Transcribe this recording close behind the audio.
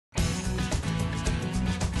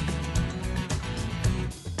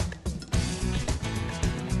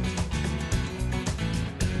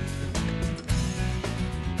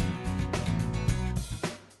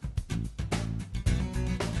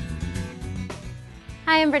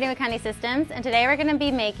Hi, I'm Brittany with Conde Systems, and today we're going to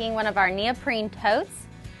be making one of our neoprene totes.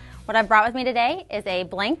 What I've brought with me today is a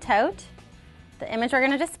blank tote. The image we're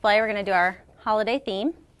going to display, we're going to do our holiday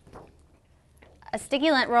theme, a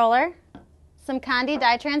sticky lint roller, some Conde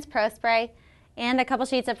DyeTrans Pro Spray, and a couple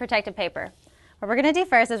sheets of protective paper. What we're going to do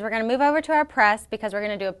first is we're going to move over to our press because we're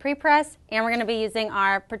going to do a pre-press and we're going to be using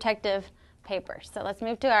our protective paper. So let's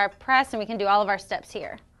move to our press and we can do all of our steps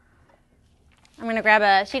here. I'm going to grab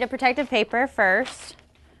a sheet of protective paper first,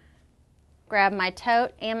 grab my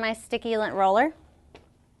tote and my sticky lint roller.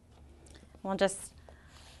 We'll just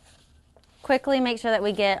quickly make sure that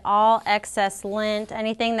we get all excess lint,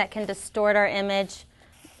 anything that can distort our image,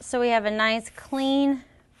 so we have a nice clean,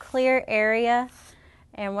 clear area.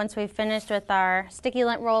 And once we've finished with our sticky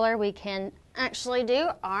lint roller, we can actually do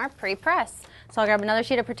our pre-press. So I'll grab another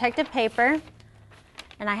sheet of protective paper,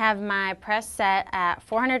 and I have my press set at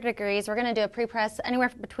 400 degrees. We're going to do a pre-press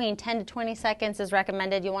anywhere between 10 to 20 seconds is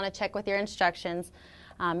recommended. You want to check with your instructions.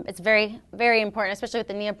 It's very, very important, especially with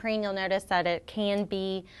the neoprene. You'll notice that it can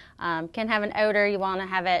have an odor. You want to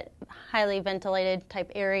have it highly ventilated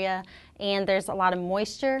type area, and there's a lot of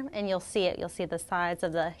moisture, and you'll see it. You'll see the sides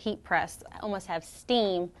of the heat press almost have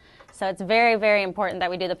steam. So it's very, very important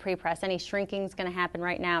that we do the pre-press. Any shrinking is going to happen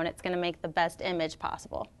right now, and it's going to make the best image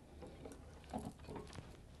possible.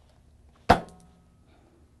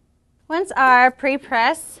 Once our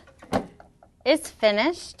pre-press is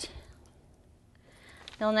finished,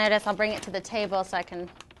 you'll notice I'll bring it to the table so I can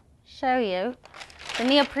show you. The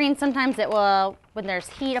neoprene, sometimes it will, when there's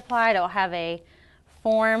heat applied, it will have a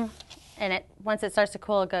form, and once it starts to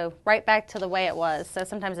cool, it'll go right back to the way it was. So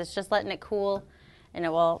sometimes it's just letting it cool, and it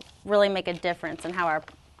will really make a difference in how our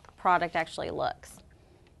product actually looks.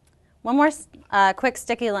 One more quick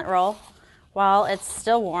sticky lint roll while it's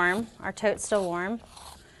still warm. Our tote's still warm.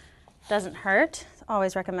 Doesn't hurt, it's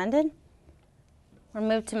always recommended. We'll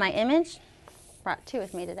move to my image. Brought two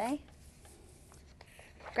with me today.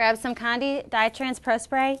 Grab some Conde DyeTrans Pro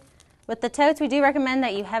Spray. With the totes, we do recommend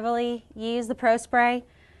that you heavily use the Pro Spray.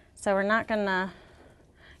 So we're not going to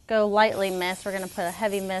go lightly mist. We're going to put a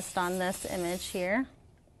heavy mist on this image here.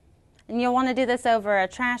 And you'll want to do this over a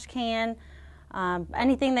trash can,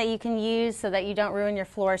 anything that you can use so that you don't ruin your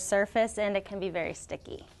floor surface, and it can be very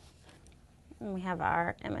sticky. And we have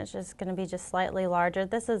our image. It's going to be just slightly larger.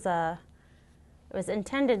 It was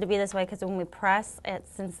intended to be this way because when we press it,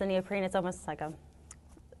 since the neoprene, it's almost like a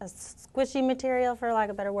squishy material, for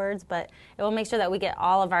lack of better words, but it will make sure that we get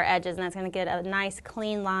all of our edges, and that's going to get a nice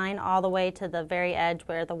clean line all the way to the very edge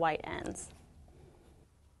where the white ends.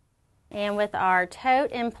 And with our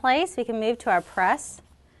tote in place, we can move to our press.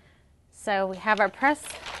 So we have our press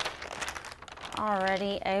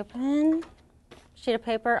already open. Sheet of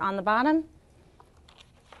paper on the bottom.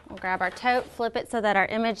 We'll grab our tote, flip it so that our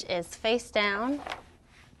image is face down.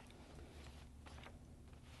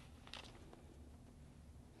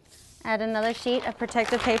 Add another sheet of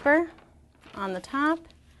protective paper on the top.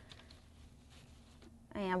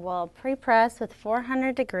 And we'll pre-press with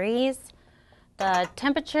 400 degrees. The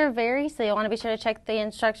temperature varies, so you'll want to be sure to check the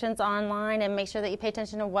instructions online and make sure that you pay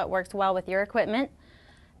attention to what works well with your equipment.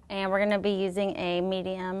 And we're going to be using a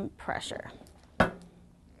medium pressure.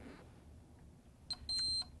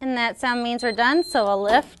 And that sound means we're done, so we'll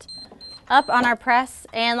lift up on our press,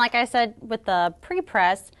 and like I said with the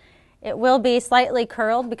pre-press, it will be slightly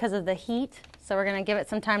curled because of the heat, so we're going to give it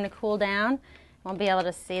some time to cool down. We'll be able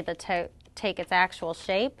to see the tote take its actual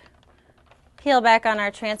shape. Peel back on our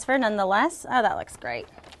transfer nonetheless. Oh, that looks great.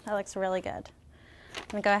 That looks really good. I'm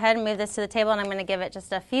going to go ahead and move this to the table, and I'm going to give it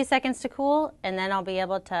just a few seconds to cool, and then I'll be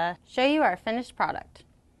able to show you our finished product.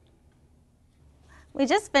 We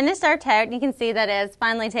just finished our tote, and you can see that it's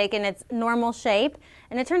finally taken its normal shape,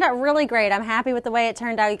 and it turned out really great. I'm happy with the way it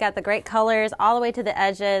turned out. You got the great colors all the way to the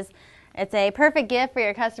edges. It's a perfect gift for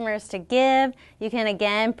your customers to give. You can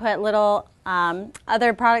again put little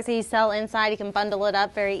other products that you sell inside. You can bundle it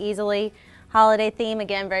up very easily. Holiday theme,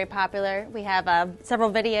 again, very popular. We have several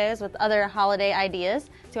videos with other holiday ideas, so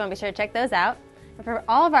you want to be sure to check those out. And for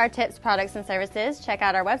all of our tips, products, and services, check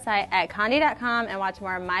out our website at conde.com and watch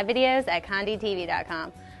more of my videos at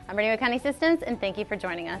condetv.com. I'm Brittany with Conde Systems, and thank you for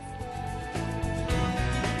joining us.